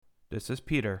This is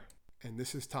Peter. And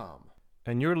this is Tom.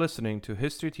 And you're listening to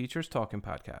History Teachers Talking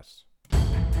Podcasts.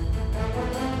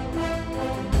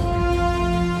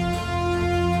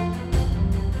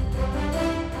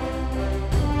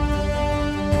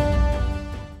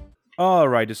 All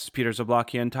right, this is Peter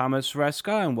Zablocki and Thomas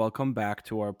Reska, and welcome back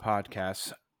to our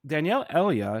podcast. Danielle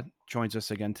Elia joins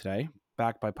us again today,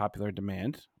 back by popular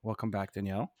demand. Welcome back,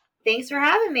 Danielle. Thanks for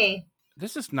having me.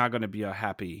 This is not going to be a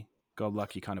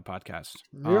happy-go-lucky kind of podcast.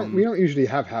 We don't usually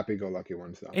have happy-go-lucky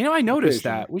ones, though. You know, I noticed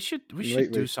that. We should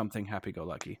do something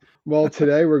happy-go-lucky. Well,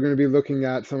 today we're going to be looking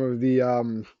at some of the,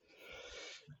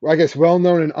 I guess,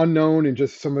 well-known and unknown, and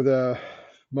just some of the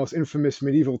most infamous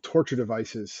medieval torture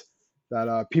devices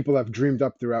that people have dreamed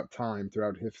up throughout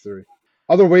history.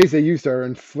 Other ways they used to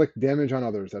inflict damage on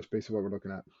others. That's basically what we're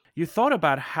looking at. You thought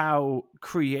about how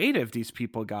creative these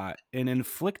people got in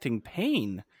inflicting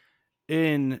pain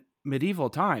in medieval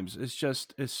times. It's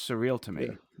surreal to me.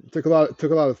 Yeah. It took a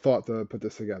lot of thought to put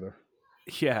this together.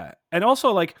 Yeah. And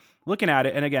also, like, looking at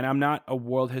it, and again, I'm not a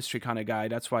world history kind of guy.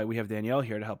 That's why we have Danielle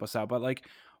here to help us out. But, like,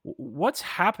 what's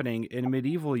happening in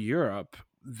medieval Europe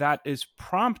that is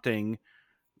prompting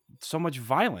so much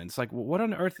violence? Like, what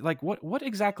on earth, like, what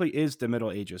exactly is the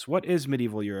Middle Ages? What is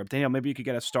medieval Europe? Danielle, maybe you could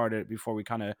get us started before we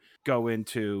kind of go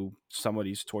into some of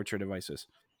these torture devices.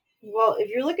 Well, if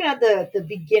you're looking at the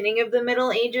beginning of the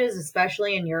Middle Ages,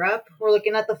 especially in Europe, we're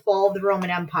looking at the fall of the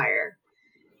Roman Empire.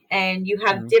 And you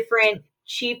have different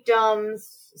chiefdoms.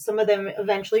 Some of them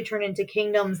eventually turn into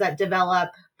kingdoms that develop,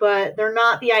 but they're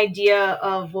not the idea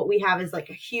of what we have as like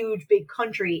a huge, big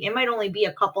country. It might only be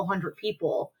a couple hundred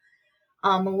people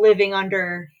living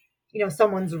under,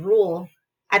 someone's rule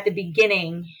at the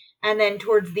beginning. And then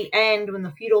towards the end, when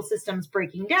the feudal system's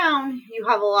breaking down, you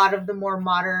have a lot of the more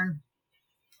modern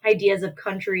ideas of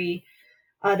country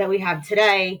that we have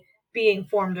today being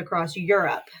formed across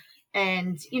Europe.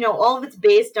 And, all of it's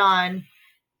based on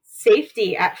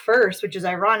safety at first, which is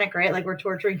ironic, right? Like, we're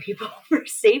torturing people for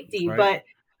safety, right. But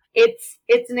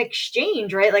it's an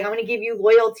exchange, right? Like, I'm going to give you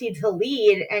loyalty to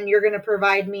lead, and you're going to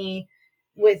provide me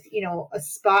with, a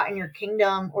spot in your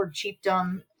kingdom or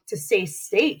chiefdom to stay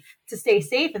safe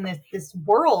in this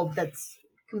world that's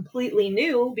completely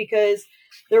new, because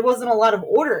there wasn't a lot of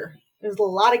order. There's a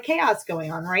lot of chaos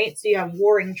going on, right? So you have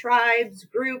warring tribes,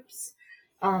 groups,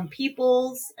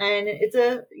 peoples, and it's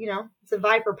a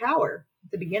vie for power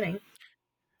at the beginning.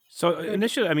 So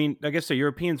initially, I mean, I guess the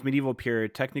Europeans' medieval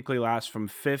period technically lasts from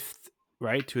 5th,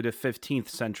 right, to the 15th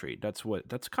century. That's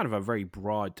kind of a very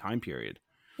broad time period.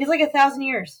 It's like 1,000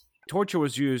 years. Torture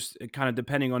was used kind of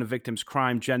depending on a victim's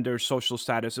crime, gender, social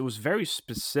status. It was very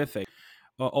specific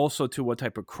also to what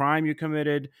type of crime you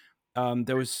committed.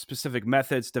 There was specific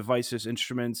methods, devices,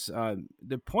 instruments.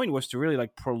 The point was to really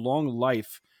like prolong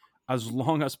life as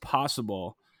long as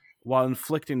possible while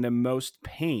inflicting the most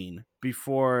pain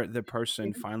before the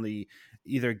person finally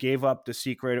either gave up the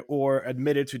secret or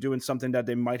admitted to doing something that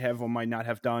they might have or might not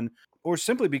have done, or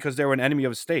simply because they were an enemy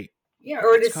of the state. Yeah,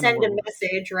 or to send a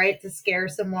message, right, to scare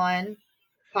someone,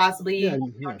 possibly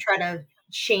try to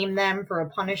shame them for a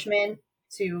punishment,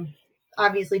 to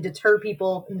obviously deter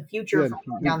people in the future.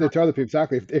 Deter other people,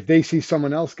 exactly. If they see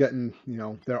someone else getting,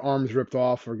 their arms ripped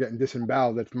off or getting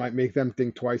disemboweled, that might make them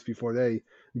think twice before they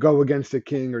go against the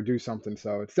king or do something.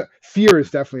 So fear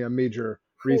is definitely a major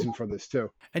reason for this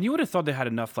too. And you would have thought they had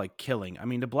enough like killing. I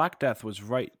mean, the Black Death was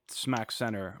right smack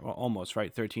center, almost right,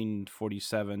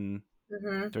 1347.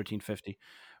 1350,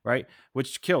 right?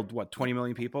 Which killed, 20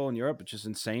 million people in Europe, which is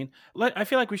insane. I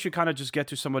feel like we should kind of just get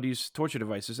to some of these torture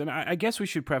devices. And I guess we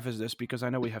should preface this, because I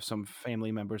know we have some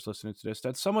family members listening to this,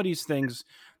 that some of these things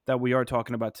that we are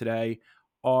talking about today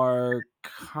are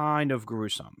kind of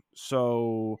gruesome.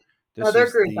 So this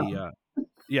is gruesome.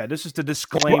 This is the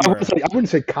disclaimer. I wouldn't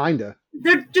say kinda.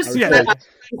 They're just I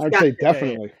would say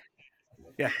definitely.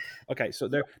 Yeah. Okay. So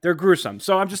they're gruesome.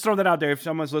 So I'm just throwing that out there. If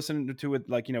someone's listening to it,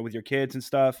 like, with your kids and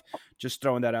stuff, just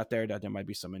throwing that out there, that there might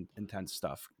be some intense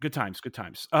stuff. Good times.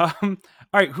 All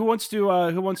right. Who wants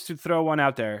to throw one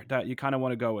out there that you kind of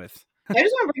want to go with? I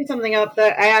just want to bring something up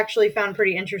that I actually found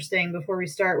pretty interesting before we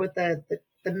start with the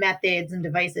methods and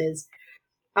devices.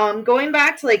 Going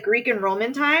back to like Greek and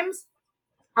Roman times,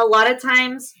 a lot of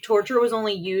times torture was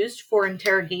only used for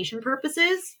interrogation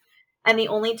purposes. And the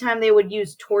only time they would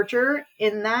use torture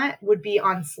in that would be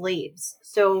on slaves.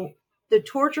 So the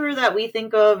torture that we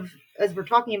think of as we're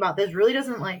talking about this really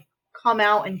doesn't like come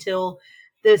out until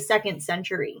the 2nd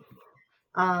century.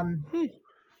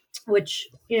 Which,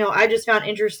 I just found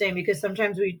interesting, because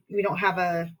sometimes we don't have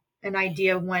an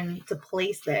idea of when to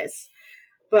place this.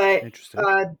 But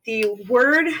the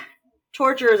word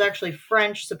torture is actually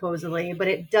French, supposedly, but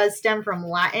it does stem from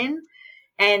Latin.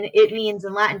 and it means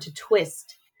in Latin to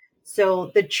twist.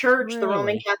 So the church, the Roman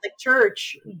Really? Catholic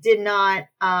Church, did not,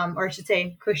 or I should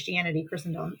say Christianity,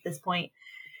 Christendom at this point,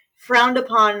 frowned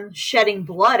upon shedding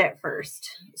blood at first.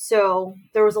 So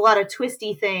there was a lot of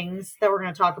twisty things that we're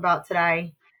going to talk about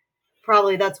today.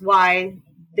 Probably that's why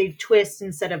they twist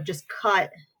instead of just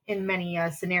cut in many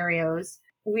scenarios.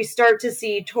 We start to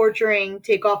see torturing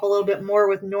take off a little bit more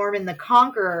with Norman the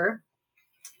Conqueror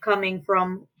coming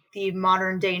from the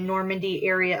modern day Normandy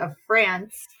area of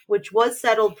France, which was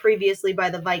settled previously by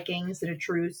the Vikings at a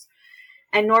truce.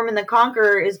 And Norman the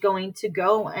Conqueror is going to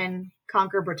go and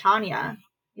conquer Britannia,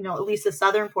 at least the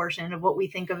southern portion of what we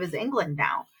think of as England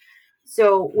now.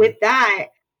 So with that,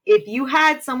 if you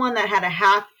had someone that had a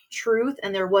half truth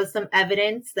and there was some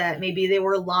evidence that maybe they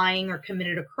were lying or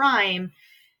committed a crime,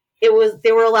 they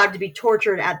were allowed to be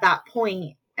tortured at that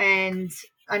point. And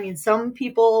I mean, some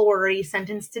people were already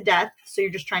sentenced to death, so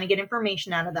you're just trying to get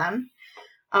information out of them.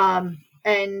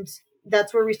 And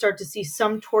that's where we start to see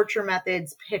some torture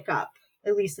methods pick up,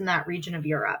 at least in that region of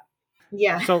Europe.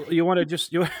 Yeah. So you want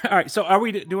to all right. So are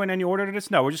we doing any order to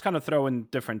this? No, we're just kind of throwing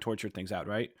different torture things out,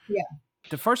 right? Yeah.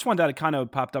 The first one that kind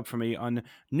of popped up for me on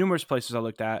numerous places I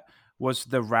looked at was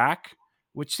the rack,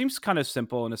 which seems kind of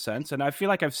simple in a sense. And I feel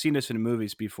like I've seen this in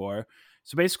movies before.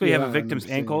 So basically you have a victim's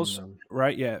ankles,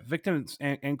 right? Yeah. Victim's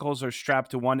ankles are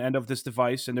strapped to one end of this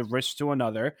device and the wrist to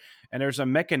another. And there's a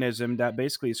mechanism that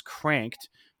basically is cranked.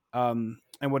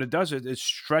 And what it does is it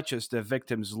stretches the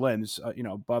victim's limbs,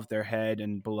 above their head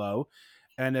and below.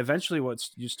 And eventually what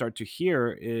you start to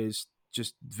hear is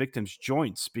just victims'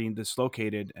 joints being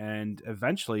dislocated. And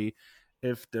eventually,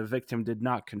 if the victim did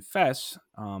not confess,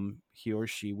 he or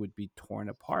she would be torn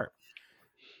apart.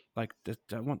 Like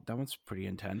that one's pretty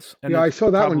intense. And I saw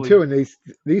that one too. And they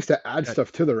used to add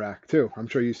stuff to the rack too. I'm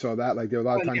sure you saw that. Like there were a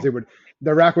lot of times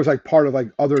the rack was like part of like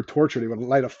other torture. They would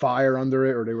light a fire under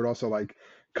it, or they would also like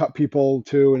cut people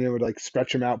too, and they would like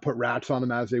stretch them out, put rats on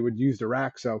them as they would use the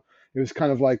rack. So it was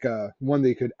kind of like one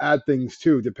they could add things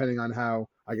to depending on how,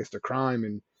 I guess, the crime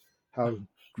and how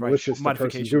malicious the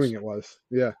person doing it was.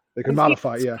 Yeah, they could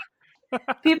modify. Yeah.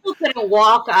 People couldn't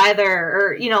walk either,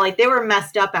 or like they were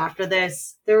messed up after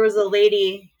this. There was a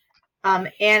lady, Anne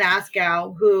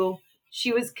Askow, who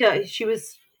she was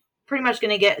pretty much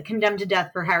going to get condemned to death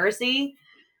for heresy.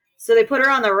 So they put her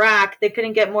on the rack. They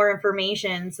couldn't get more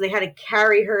information, so they had to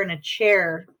carry her in a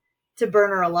chair to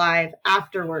burn her alive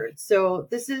afterwards. So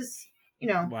this is,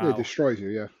 wow. It destroys you.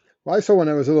 Yeah. Well, I saw one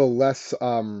that was a little less.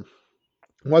 It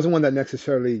wasn't one that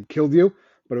necessarily killed you,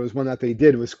 but it was one that they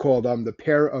did. It was called the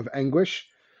Pear of Anguish,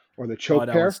 or the choke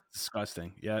pear. Was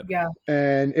disgusting. Yeah. Yeah.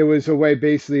 And it was a way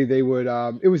basically they would.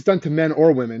 It was done to men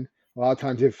or women. A lot of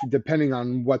times, depending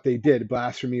on what they did,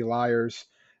 blasphemy, liars.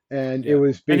 And it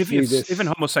was basically even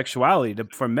homosexuality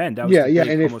for men. That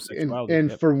was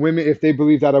and for women, if they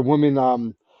believed that a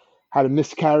woman had a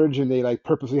miscarriage and they like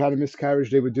purposely had a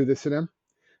miscarriage, they would do this to them,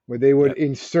 where they would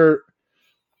insert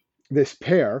this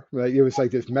pear, right? It was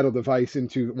like this metal device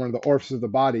into one of the orifices of the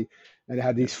body, and it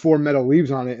had these 4 metal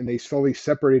leaves on it, and they slowly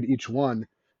separated each one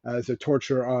as the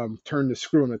torture turned the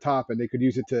screw on the top, and they could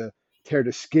use it to tear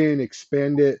the skin,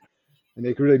 expand it. And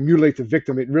they could really mutilate the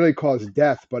victim. It really caused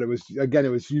death, but it was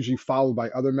usually followed by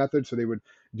other methods. So they would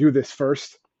do this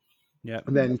first, and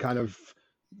then kind of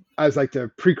as like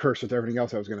the precursor to everything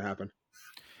else that was going to happen.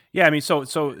 Yeah, I mean, so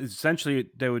essentially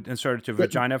they would insert it to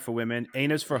vagina for women,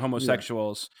 anus for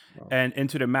homosexuals, and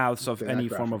into the mouths of any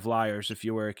form of liars if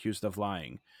you were accused of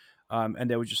lying. And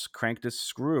they would just crank this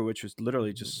screw, which was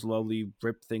literally just slowly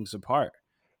rip things apart.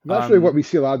 That's really what we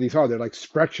see a lot of these are. They're like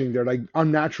stretching. They're like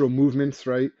unnatural movements,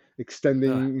 right?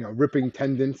 Extending, ripping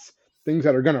tendons, things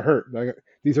that are going to hurt. Like,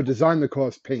 these are designed to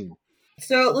cause pain.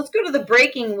 So let's go to the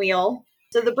breaking wheel.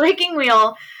 So the breaking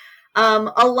wheel,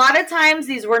 a lot of times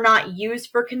these were not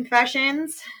used for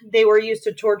confessions. They were used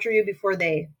to torture you before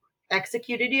they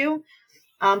executed you.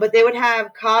 But they would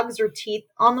have cogs or teeth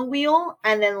on the wheel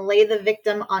and then lay the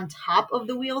victim on top of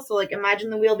the wheel. So like imagine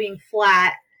the wheel being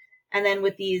flat, and then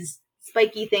with these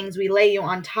spiky things, we lay you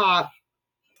on top.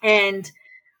 And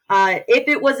if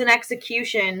it was an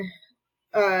execution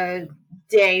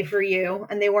day for you,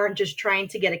 and they weren't just trying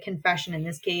to get a confession in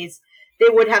this case, they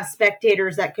would have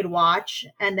spectators that could watch,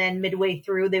 and then midway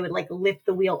through, they would like lift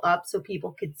the wheel up so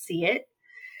people could see it.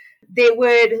 They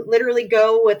would literally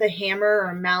go with a hammer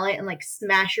or a mallet and like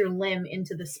smash your limb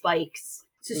into the spikes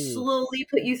to slowly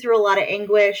put you through a lot of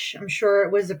anguish. I'm sure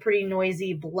it was a pretty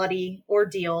noisy, bloody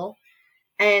ordeal.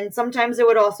 And sometimes it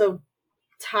would also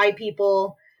tie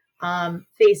people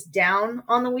face down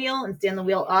on the wheel and stand the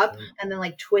wheel up, and then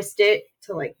like twist it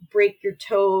to like break your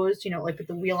toes, like put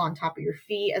the wheel on top of your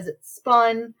feet as it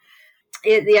spun.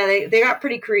 They got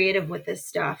pretty creative with this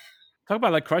stuff. Talk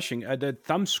about like crushing. The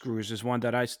thumb screws is one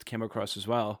that I came across as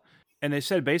well. And they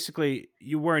said basically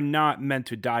you were not meant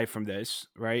to die from this,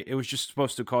 right? It was just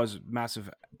supposed to cause massive,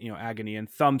 agony. And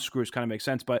thumb screws kind of make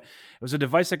sense, but it was a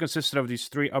device that consisted of these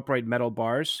 3 upright metal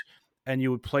bars, and you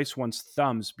would place one's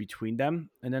thumbs between them,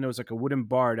 and then there was like a wooden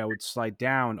bar that would slide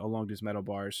down along these metal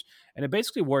bars, and it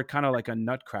basically worked kind of like a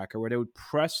nutcracker, where they would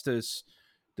press this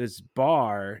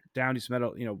bar down these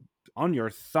metal, on your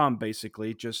thumb,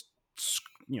 basically just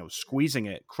squeezing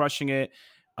it, crushing it,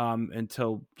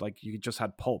 until like you just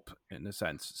had pulp in a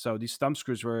sense. So these thumb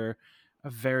screws were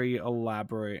a very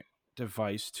elaborate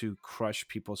device to crush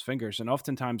people's fingers, and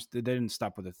oftentimes they didn't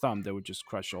stop with a thumb; they would just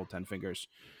crush all 10 fingers.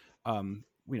 Um,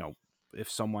 if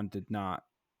someone did not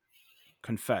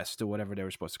confess to whatever they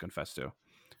were supposed to confess to.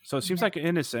 So it seems like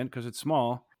innocent because it's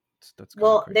small. That's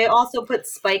well, they also put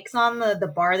spikes on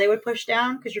the bar they would push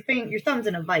down because your thumb's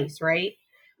in a vice, right?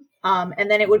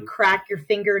 And then it would crack your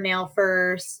fingernail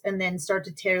first and then start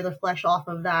to tear the flesh off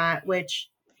of that, which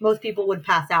most people would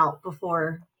pass out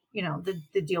before,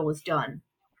 the deal was done.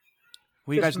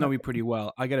 Well, you guys know me pretty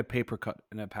well. I get a paper cut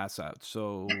and I pass out.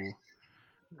 So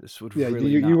this would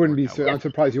you wouldn't be. I'm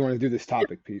surprised you want to do this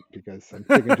topic, Pete, because I'm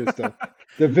thinking just the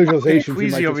visualizations. You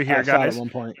might just pass out at one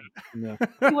point. Yeah,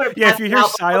 if you hear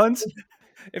silence.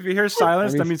 If you hear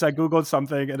silence, that means I Googled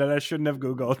something and then I shouldn't have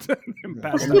Googled.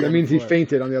 That means he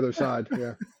fainted on the other side.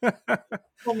 Yeah.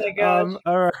 Oh my gosh.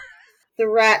 All right. The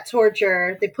rat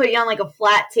torture. They put you on like a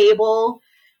flat table,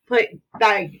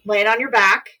 land on your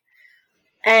back,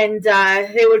 and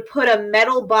they would put a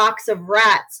metal box of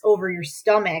rats over your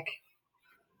stomach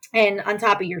and on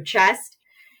top of your chest.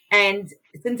 And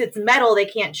since it's metal, they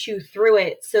can't chew through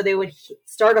it. So they would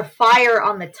start a fire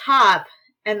on the top.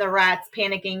 And the rats,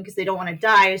 panicking because they don't want to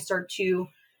die, start to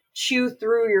chew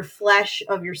through your flesh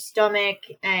of your stomach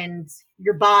and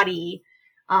your body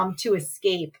to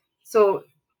escape. So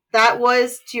that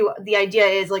was the idea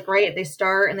is like, right, if they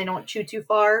start and they don't chew too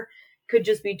far, could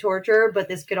just be torture, but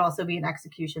this could also be an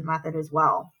execution method as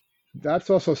well. That's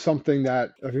also something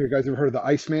that, have you guys ever heard of the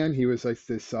Iceman? He was like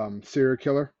this serial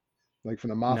killer, like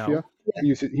from the mafia. No. He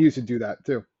used to do that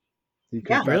too. He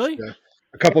confessed, really?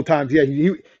 A couple of times. Yeah,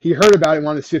 he heard about it and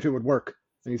wanted to see if it would work.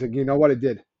 And he's like, you know what, it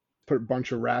did. Put a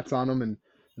bunch of rats on them and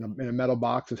in a metal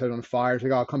box and set it on fire. He's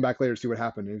like, I'll come back later to see what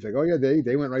happened. And he's like, oh yeah,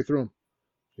 they went right through him.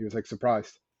 He was like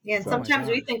surprised. Yeah, and sometimes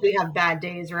we think we have bad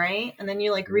days, right? And then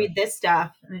you like read this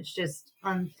stuff and it's just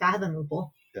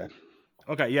unfathomable. Yeah.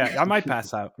 Okay, yeah, I might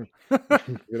pass out.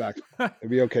 Relax. It'll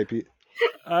be okay, Pete.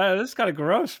 This is kind of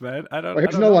gross, man.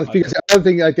 Here's another one, because the other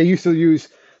thing, like they used to use,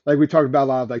 like we talked about a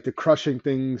lot of like the crushing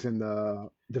things and the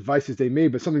devices they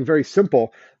made, but something very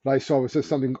simple that I saw was just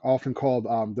something often called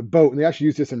the boat. And they actually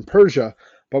used this in Persia.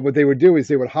 But what they would do is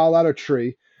they would hollow out a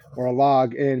tree or a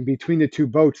log, and between the two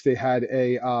boats, they had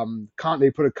they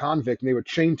put a convict and they were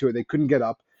chained to it. They couldn't get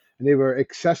up, and they were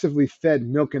excessively fed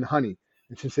milk and honey.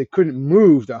 And since they couldn't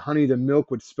move, the milk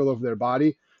would spill over their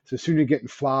body. So soon you're getting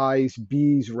flies,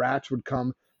 bees, rats would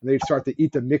come, and they'd start to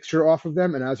eat the mixture off of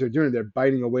them. And as they're doing it, they're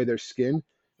biting away their skin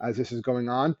as this is going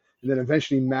on. And then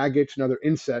eventually maggots and other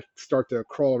insects start to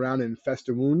crawl around and infest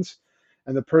the wounds.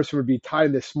 And the person would be tied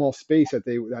in this small space that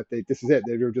this is it.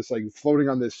 They were just like floating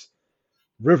on this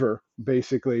river,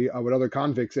 basically, with other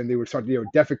convicts, and they would start to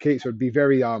defecate. So it'd be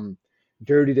very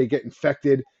dirty. They get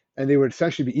infected, and they would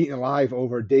essentially be eaten alive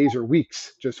over days or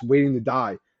weeks, just waiting to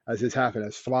die as this happened,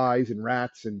 as flies and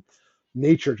rats and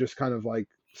nature just kind of like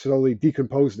slowly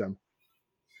decomposed them.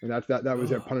 And that was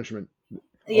their punishment.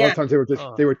 Yeah. All the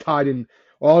times they were tied in.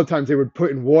 All the times they were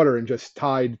put in water and just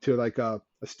tied to like a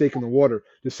stake in the water.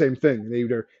 The same thing.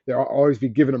 They'll always be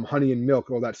giving them honey and milk,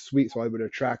 all that sweet, so it would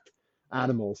attract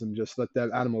animals and just let the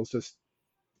animals just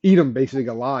eat them basically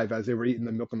alive as they were eating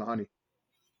the milk and the honey.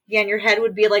 Yeah, and your head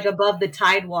would be like above the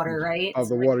tide water, right? Above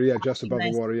the water, yeah, just above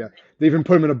the water, yeah. They even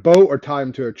put them in a boat or tie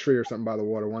them to a tree or something by the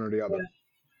water, one or the other. Yeah.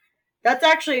 That's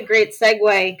actually a great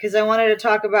segue because I wanted to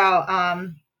talk about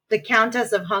the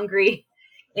Countess of Hungary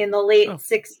in the late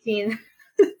 16.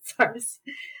 Sorry,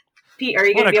 Pete, are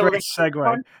you going to be able to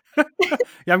segue?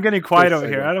 Yeah, I'm getting quiet over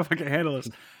here. I don't know if I can handle this.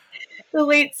 The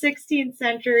late 16th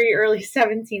century, early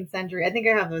 17th century. I think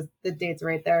I have the dates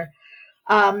right there.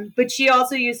 But she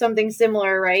also used something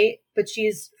similar, right? But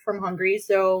she's from Hungary,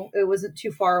 so it wasn't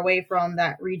too far away from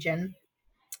that region.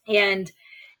 And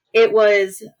it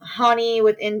was honey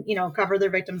cover their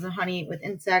victims in honey with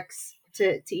insects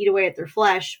to eat away at their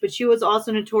flesh. But she was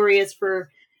also notorious for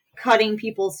cutting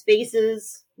people's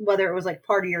faces, whether it was like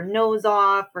part of your nose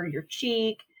off or your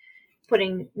cheek,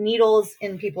 putting needles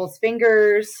in people's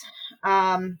fingers.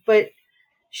 But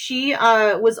She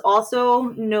was also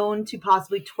known to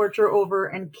possibly torture over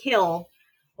and kill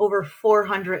over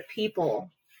 400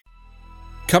 people.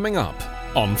 Coming up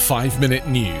on 5 Minute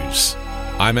News,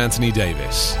 I'm Anthony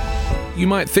Davis. You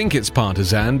might think it's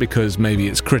partisan because maybe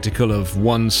it's critical of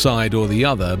one side or the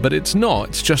other, but it's not.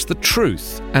 It's just the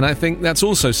truth. And I think that's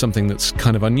also something that's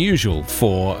kind of unusual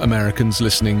for Americans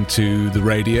listening to the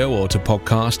radio or to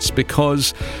podcasts,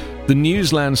 because the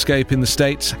news landscape in the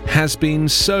States has been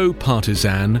so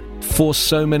partisan for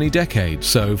so many decades.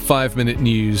 So 5 Minute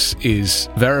News is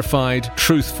verified,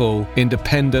 truthful,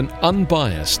 independent,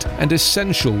 unbiased, and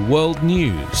essential world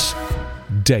news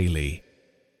daily.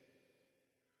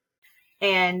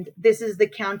 And this is the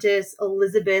Countess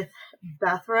Elizabeth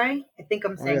Bathory. I think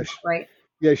I'm saying that right.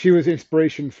 Yeah, she was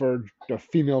inspiration for the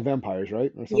female vampires,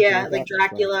 right? Or yeah, like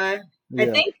Dracula. Yeah. I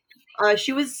think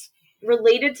she was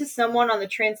related to someone on the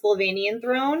Transylvanian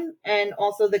throne and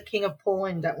also the King of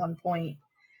Poland at one point.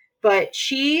 But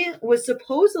she was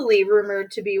supposedly rumored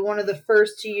to be one of the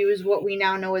first to use what we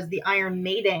now know as the Iron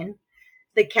Maiden,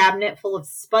 the cabinet full of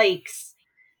spikes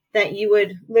that you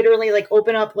would literally like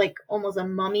open up like almost a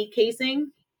mummy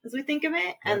casing as we think of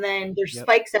it. And then there's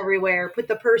spikes everywhere, put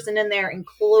the person in there and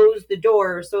close the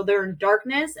door so they're in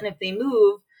darkness. And if they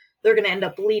move, they're going to end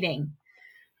up bleeding.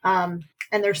 And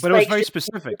there's But it was very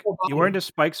specific. You weren't the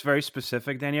spikes very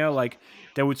specific, Danielle? Like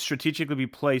they would strategically be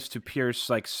placed to pierce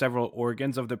like several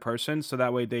organs of the person. So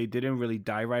that way they didn't really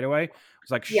die right away. It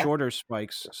was like shorter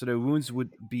spikes. So the wounds would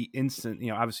be instant,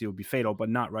 obviously it would be fatal, but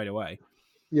not right away.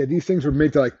 Yeah, these things were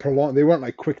made to like prolong. They weren't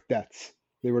like quick deaths.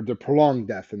 They were to prolong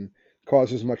death and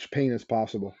cause as much pain as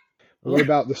possible. What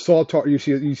about the saw torture? You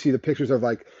see the pictures of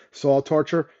like saw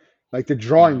torture, like the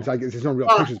drawings. Like there's no real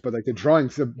pictures, but like the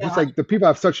drawings. Just like the people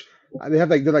have such. They have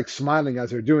like they're like smiling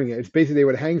as they're doing it. It's basically they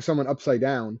would hang someone upside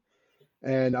down,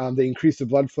 and they increase the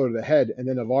blood flow to the head, and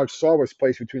then a large saw was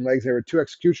placed between legs. There were two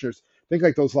executioners. Think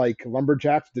like those like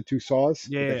lumberjacks, the two saws,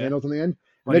 with the handles on the end.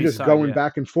 And they're just going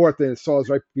back and forth, and the saw is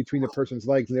right between the person's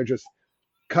legs, and they're just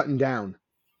cutting down.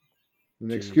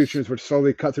 And the executioners would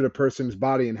slowly cut through the person's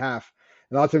body in half.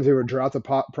 And a lot of times they would draw out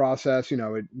the process,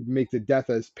 it make the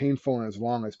death as painful and as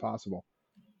long as possible.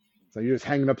 So you're just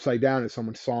hanging upside down as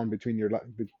someone's sawing between you're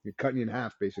cutting you in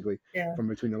half, basically, from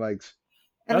between the legs.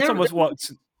 And that's almost what.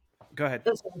 Go ahead.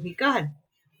 Go ahead.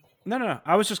 No.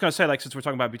 I was just going to say, like, since we're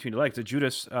talking about between the legs, the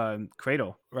Judas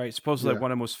cradle, right? Supposedly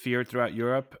one of the most feared throughout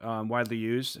Europe, widely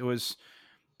used. It was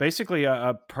basically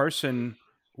a person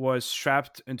was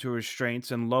strapped into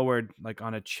restraints and lowered like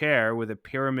on a chair with a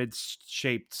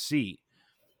pyramid-shaped seat.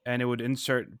 And it would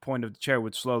insert point of the chair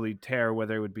would slowly tear,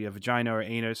 whether it would be a vagina or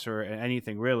anus or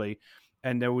anything really.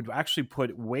 And they would actually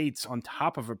put weights on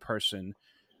top of a person.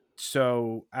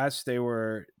 So as they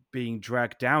were being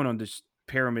dragged down on this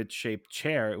pyramid-shaped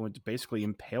chair, it would basically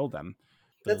impale them.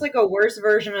 That's like a worse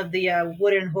version of the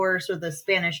wooden horse or the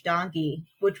Spanish donkey,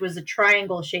 which was a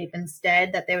triangle shape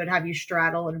instead that they would have you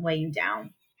straddle and weigh you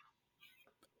down.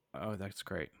 Oh, that's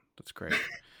great.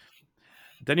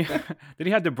 Then you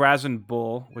had the brazen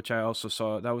bull, which I also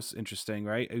saw. That was interesting,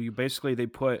 right? They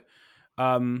put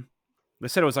they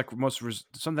said it was like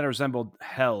something that resembled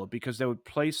hell, because they would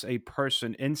place a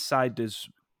person inside this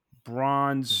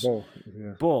bronze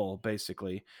bull,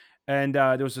 basically. And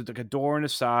there was like a door on the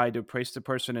side. They would place the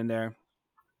person in there.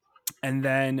 And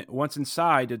then once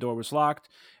inside, the door was locked,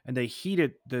 and they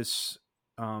heated this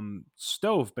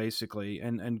stove, basically,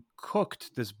 and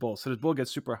cooked this bull. So this bull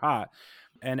gets super hot.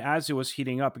 And as it was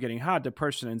heating up and getting hot, the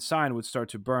person inside would start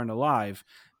to burn alive.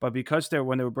 But because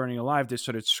when they were burning alive, they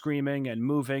started screaming and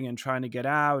moving and trying to get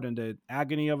out, and the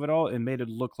agony of it all, it made it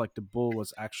look like the bull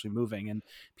was actually moving. And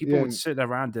people would sit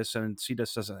around this and see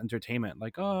this as an entertainment,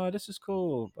 like, oh, this is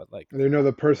cool. But like, they know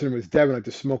the person was dead, like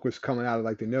the smoke was coming out of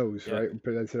like the nose, right?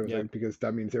 But that's like, because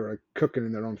that means they were like cooking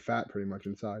in their own fat pretty much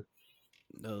inside.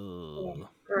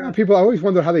 People, I always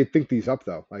wonder how they think these up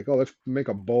though. Like, oh, let's make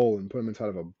a bowl and put them inside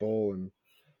of a bowl and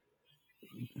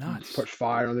put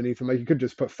fire underneath them. Like, you could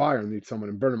just put fire underneath someone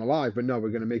and burn them alive, but no, we're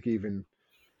going to make it even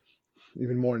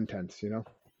more intense,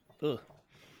 Well,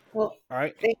 all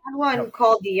right. They had one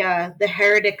called the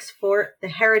Heretics Fort,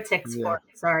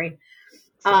 sorry,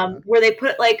 where they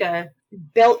put like a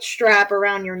belt strap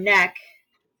around your neck,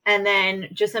 and then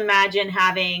just imagine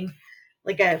having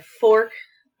like a fork,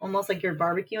 almost like you're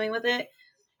barbecuing with it,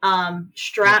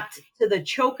 strapped to the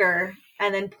choker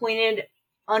and then pointed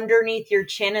underneath your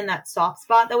chin in that soft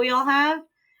spot that we all have.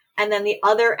 And then the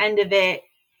other end of it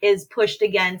is pushed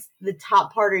against the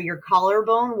top part of your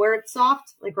collarbone where it's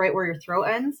soft, like right where your throat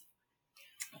ends.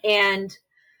 And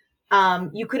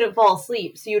you couldn't fall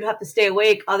asleep, so you'd have to stay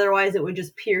awake. Otherwise, it would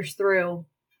just pierce through,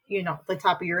 the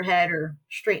top of your head or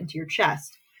straight into your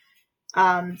chest.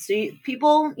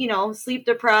 People, sleep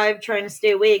deprived, trying to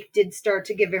stay awake, did start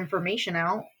to give information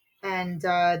out. And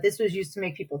this was used to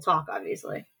make people talk,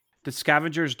 obviously. The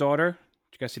Scavenger's Daughter.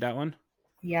 Did you guys see that one?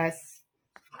 Yes.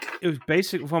 It was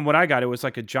basically, from what I got, it was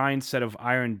like a giant set of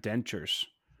iron dentures.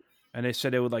 And they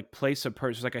said it would like place a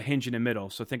person, like a hinge in the middle.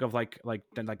 So think of like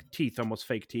teeth, almost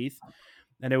fake teeth.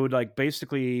 And it would like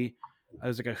basically, it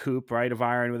was like a hoop, right, of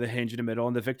iron with a hinge in the middle.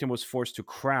 And the victim was forced to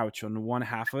crouch on one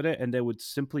half of it. And they would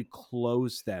simply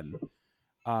close them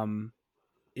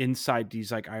inside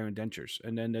these like iron dentures.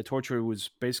 And then the torturer was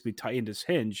basically tighten this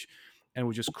hinge and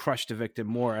would just crush the victim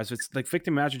more, as it's like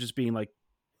victim, imagine just being like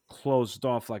closed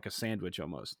off like a sandwich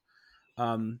almost.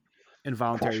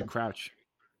 Involuntary crouch.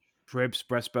 Ribs,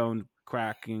 breastbone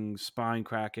cracking, spine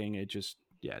cracking. It just,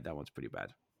 that one's pretty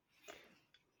bad.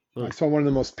 I saw one of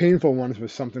the most painful ones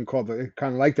was something called,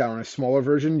 kind of like that one, a smaller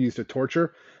version used to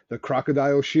torture, the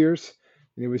crocodile shears.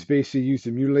 And it was basically used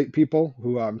to mutilate people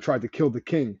who tried to kill the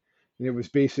king. And it was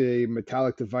basically a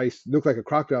metallic device, looked like a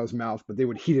crocodile's mouth, but they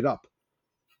would heat it up.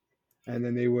 And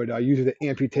then they would use it to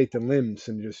amputate the limbs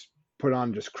and just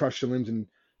crush the limbs and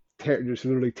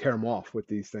literally tear them off with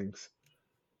these things.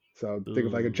 So think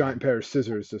of like a giant pair of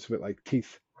scissors just with like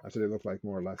teeth. That's what they look like,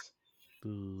 more or less.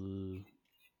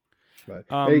 But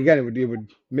again,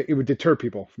 it would deter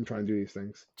people from trying to do these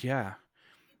things. Yeah.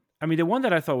 I mean, the one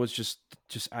that I thought was just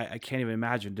I can't even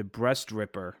imagine, the breast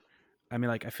ripper. I mean,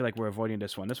 like, I feel like we're avoiding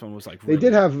this one. This one was like, they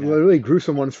did have really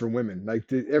gruesome ones for women.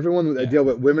 Like everyone that deal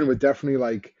with women would definitely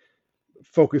like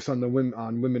focus on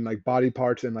women like body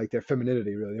parts and like their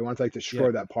femininity. Really, they wanted to like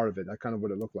destroy that part of it. That's kind of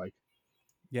what it looked like.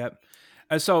 Yep.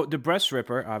 So the breast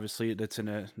ripper, obviously, that's in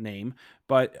a name.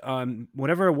 But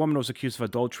whenever a woman was accused of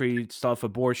adultery, stuff,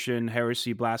 abortion,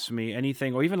 heresy, blasphemy,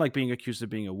 anything, or even like being accused of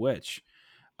being a witch,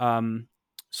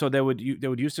 so they would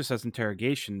use this as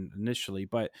interrogation initially.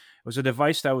 But it was a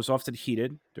device that was often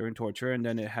heated during torture, and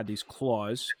then it had these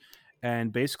claws,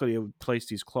 and basically it would place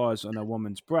these claws on a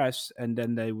woman's breast, and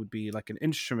then they would be like an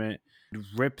instrument to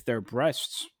rip their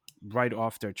breasts right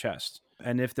off their chest.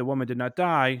 And if the woman did not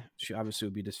die, she obviously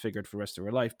would be disfigured for the rest of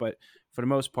her life. But for the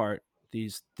most part,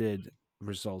 these did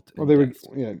result in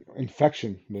death.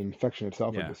 Infection. The infection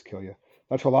itself would just kill you.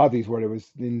 That's what a lot of these were. It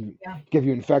was give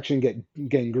you infection, get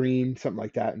gangrene, something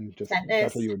like that, and just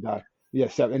that's how you would die.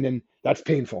 Yes, and then that's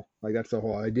painful. Like that's the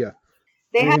whole idea.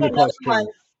 They had another one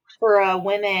for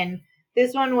women.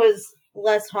 This one was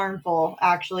less harmful,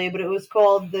 actually, but it was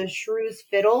called the Shrew's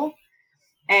Fiddle.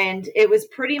 And it was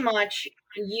pretty much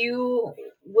you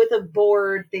with a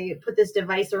board. They put this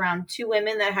device around two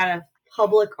women that had a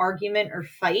public argument or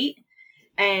fight,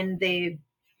 and they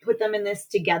put them in this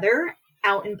together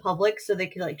out in public so they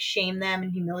could like shame them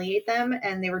and humiliate them.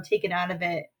 And they were taken out of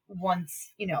it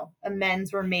once,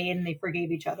 amends were made and they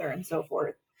forgave each other and so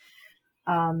forth.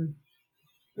 And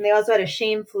they also had a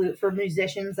shame flute for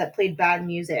musicians that played bad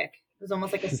music. It was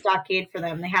almost like a stockade for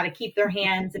them. They had to keep their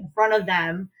hands in front of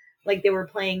them like they were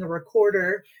playing a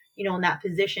recorder, in that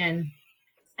position,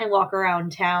 and walk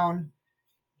around town,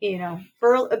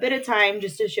 for a bit of time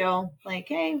just to show like,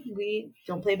 hey, we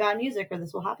don't play bad music or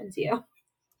this will happen to you.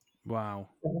 Wow.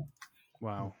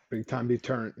 Wow. Big time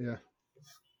deterrent. Yeah.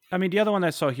 I mean, the other one I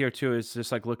saw here too is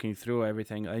just like looking through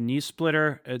everything. A knee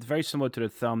splitter. It's very similar to the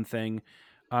thumb thing.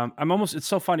 It's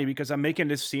so funny because I'm making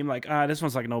this seem like, this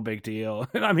one's like no big deal.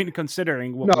 I mean,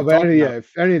 considering what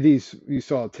if any of these you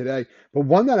saw today, but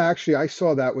one that actually I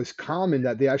saw that was common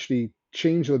that they actually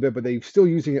changed a little bit, but they're still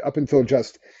using it up until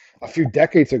just a few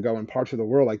decades ago in parts of the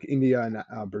world, like India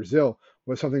and Brazil,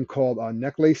 was something called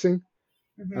neck lacing.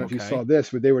 I don't know if you saw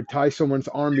this, but they would tie someone's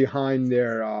arm behind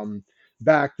their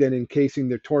back, then encasing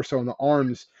their torso and the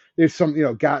arms. There's some,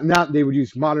 they would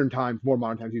use more modern times,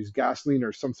 use gasoline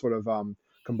or some sort of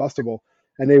combustible,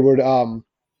 and they would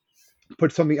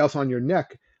put something else on your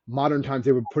neck. Modern times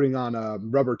they were putting on a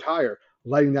rubber tire,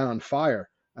 lighting that on fire,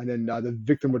 and then the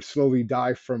victim would slowly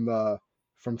die from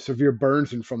severe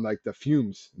burns and from like the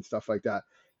fumes and stuff like that.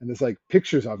 And there's like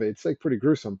pictures of it. It's like pretty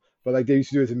gruesome, but like they used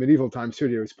to do it in medieval times too.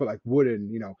 They would put like wood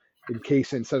and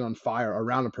encase and set on fire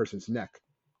around a person's neck.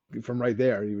 From right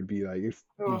there, you would be like,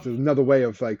 it's another way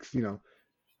of like,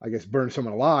 I guess burn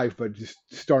someone alive, but just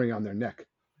starting on their neck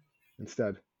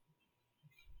instead.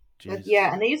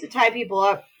 Yeah, and they used to tie people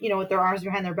up, with their arms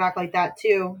behind their back like that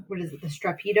too. What is it, the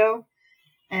strappito?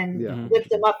 And lift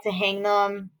them up to hang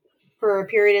them for a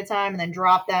period of time and then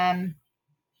drop them,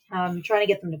 trying to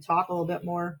get them to talk a little bit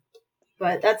more.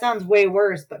 But that sounds way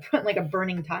worse, but putting like a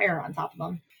burning tire on top of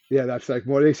them. Yeah, that's like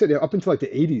what they said. Up until like the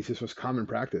 80s, this was common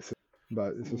practice,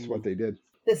 but this is what they did.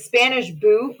 The Spanish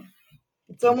boot,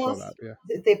 it's almost,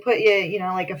 they put you,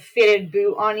 like a fitted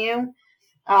boot on you.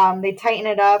 They tighten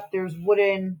it up. There's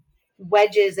wooden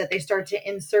wedges that they start to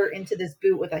insert into this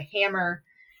boot with a hammer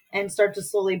and start to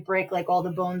slowly break like all the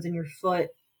bones in your foot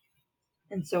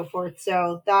and so forth.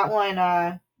 So that one,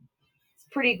 it's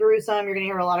pretty gruesome. You're going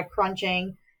to hear a lot of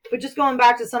crunching. But just going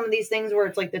back to some of these things where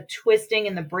it's like the twisting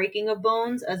and the breaking of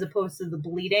bones as opposed to the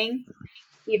bleeding,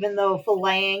 even though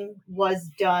filleting was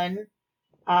done,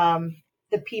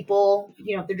 the people,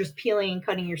 if they're just peeling and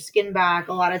cutting your skin back,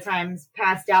 a lot of times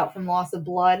passed out from loss of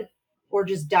blood or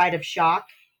just died of shock.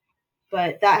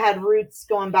 But that had roots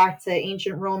going back to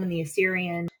ancient Rome and the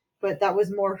Assyrian, but that was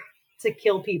more to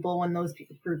kill people when those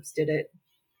groups did it.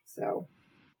 So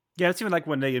yeah, it's even like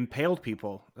when they impaled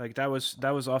people. Like that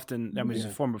was often a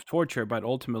form of torture, but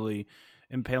ultimately,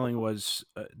 impaling was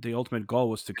the ultimate goal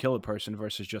was to kill a person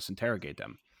versus just interrogate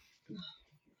them.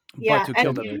 Yeah, but to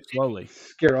kill them slowly,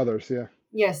 scare others.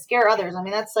 Yeah, scare others. I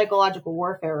mean, that's psychological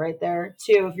warfare right there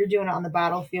too. If you're doing it on the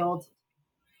battlefield,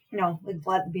 like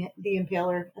Vlad the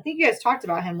Impaler. I think you guys talked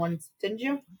about him once, didn't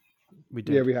you? We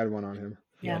did. Yeah, we had one on him.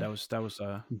 Yeah, that was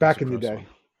back in the day. One.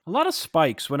 A lot of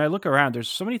spikes. When I look around, there's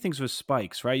so many things with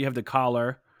spikes, right? You have the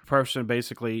collar. Person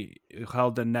basically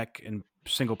held the neck in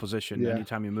single position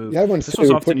anytime you move. Yeah, ones this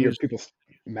was often used in people's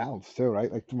mouths too,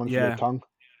 right? Like the one for their tongue.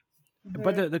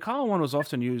 But the collar one was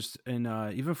often used in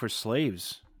even for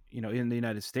slaves, in the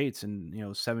United States in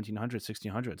 1700s,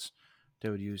 1600s. They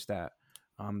would use that.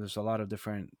 There's a lot of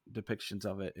different depictions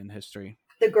of it in history.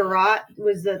 The garrote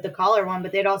was the collar one,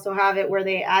 but they'd also have it where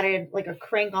they added like a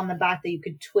crank on the back that you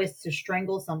could twist to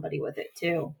strangle somebody with it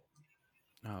too.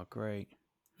 Oh, great.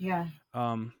 Yeah.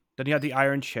 Then you had the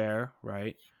iron chair,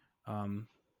 right?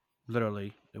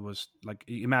 Literally, it was like,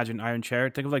 imagine iron chair.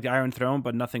 Think of like the Iron Throne,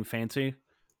 but nothing fancy,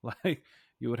 like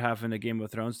you would have in a Game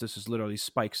of Thrones. This is literally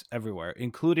spikes everywhere,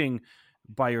 including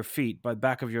by your feet, by the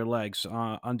back of your legs,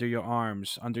 under your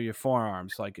arms, under your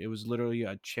forearms. Like it was literally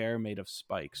a chair made of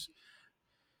spikes.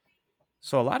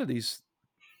 So a lot of these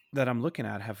that I'm looking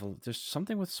at have there's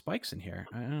something with spikes in here.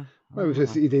 It was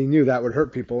just they knew that would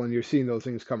hurt people, and you're seeing those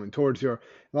things coming towards you. A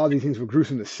lot of these things were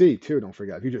gruesome to see too. Don't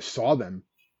forget, if you just saw them,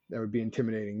 that would be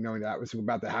intimidating. Knowing that was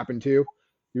about to happen to you,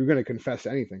 you're going to confess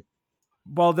to anything.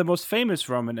 Well, the most famous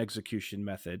Roman execution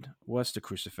method was the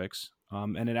crucifix,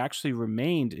 and it actually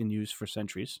remained in use for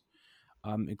centuries,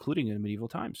 including in medieval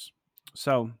times.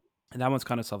 So that one's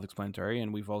kind of self-explanatory,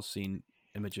 and we've all seen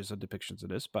images of depictions of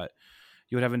this, but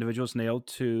you would have individuals nailed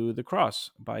to the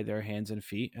cross by their hands and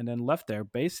feet and then left there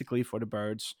basically for the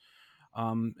birds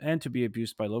and to be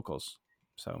abused by locals.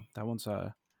 So that one's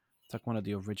it's like one of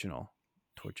the original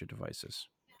torture devices.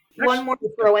 One more to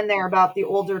throw in there about the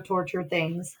older torture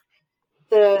things.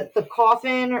 The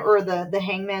coffin or the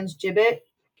hangman's gibbet,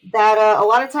 that a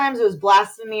lot of times it was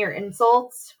blasphemy or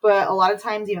insults, but a lot of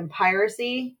times even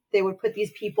piracy. They would put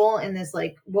these people in this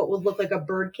like what would look like a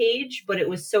bird cage, but it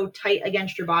was so tight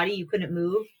against your body you couldn't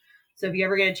move. So if you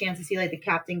ever get a chance to see like the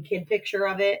Captain Kidd picture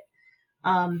of it,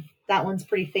 that one's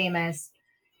pretty famous.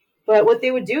 But what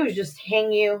they would do is just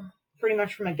hang you pretty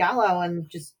much from a gallows, and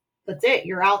just that's it.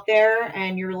 You're out there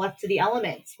and you're left to the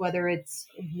elements, whether it's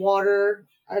water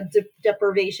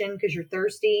deprivation because you're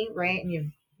thirsty, right,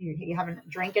 and you haven't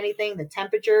drank anything, the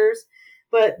temperatures.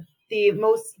 But the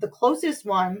closest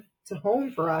one to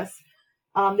home for us,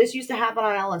 this used to happen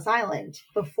on Ellis Island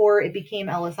before it became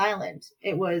Ellis Island.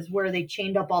 It was where they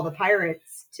chained up all the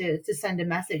pirates to send a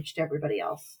message to everybody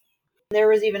else. There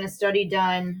was even a study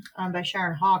done by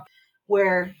Sharon Hawk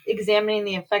where examining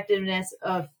the effectiveness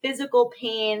of physical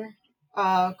pain,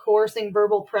 coercing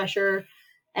verbal pressure,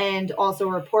 and also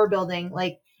rapport building.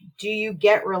 Like, do you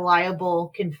get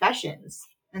reliable confessions?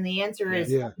 And the answer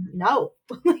is no.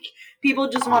 Like, people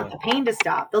just want the pain to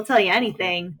stop. They'll tell you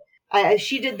anything.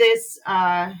 She did this,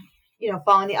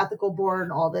 following the ethical board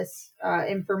and all this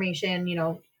information,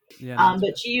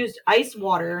 but she used ice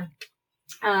water.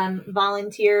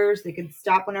 Volunteers, they could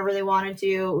stop whenever they wanted to.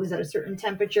 It was at a certain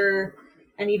temperature,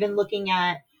 and even looking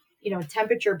at,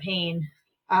 temperature pain.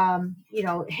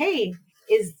 Hey,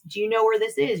 do you know where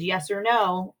this is? Yes or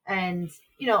no? And,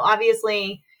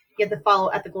 obviously you have to follow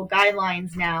ethical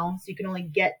guidelines now, so you can only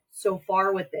get so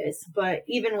far with this. But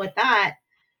even with that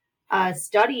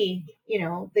study,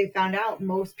 they found out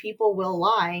most people will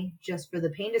lie just for the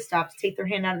pain to stop, to take their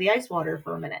hand out of the ice water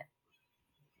for a minute.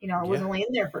 It was only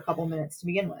in there for a couple minutes to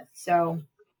begin with. So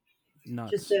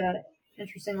just an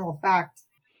interesting little fact.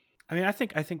 I mean, I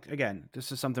think again,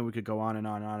 this is something we could go on and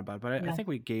on and on about, but I think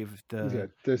we gave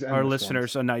our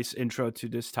listeners a nice intro to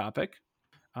this topic.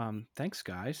 Thanks,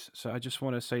 guys. So I just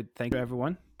want to say thank you to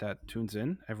everyone that tunes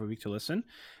in every week to listen.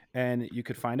 And you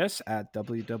could find us at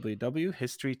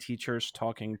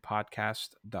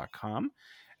www.historyteacherstalkingpodcast.com.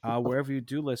 Wherever you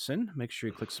do listen, make sure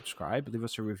you click subscribe. Leave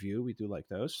us a review. We do like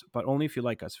those, but only if you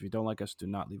like us. If you don't like us, do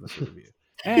not leave us a review.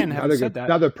 And having said that,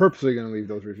 now they're purposely going to leave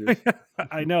those reviews.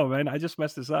 I know, man. I just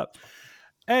messed this up.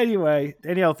 Anyway,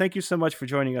 Danielle, thank you so much for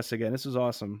joining us again. This was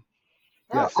awesome.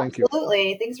 Yes, thank you.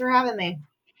 Absolutely. Thanks for having me.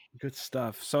 Good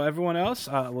stuff. So everyone else,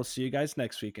 we'll see you guys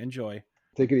next week. Enjoy.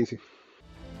 Take it easy.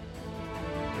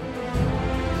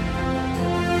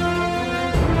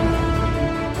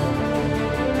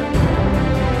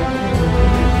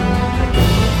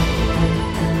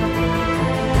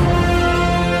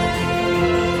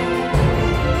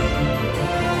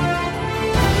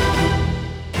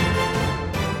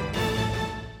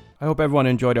 I hope everyone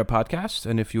enjoyed our podcast,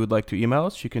 and if you would like to email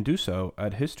us, you can do so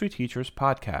at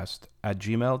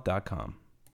historyteacherspodcast@gmail.com.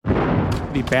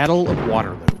 The Battle of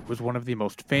Waterloo was one of the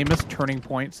most famous turning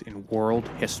points in world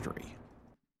history.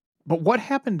 But what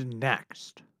happened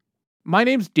next? My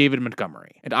name's David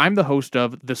Montgomery, and I'm the host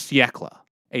of The Siècle,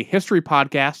 a history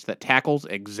podcast that tackles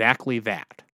exactly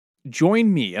that.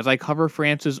 Join me as I cover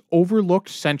France's overlooked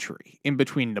century in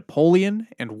between Napoleon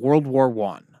and World War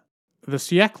I. The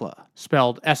Siècle,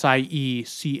 spelled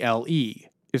S-I-E-C-L-E,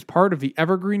 is part of the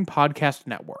Evergreen Podcast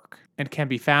Network and can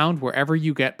be found wherever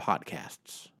you get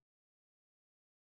podcasts.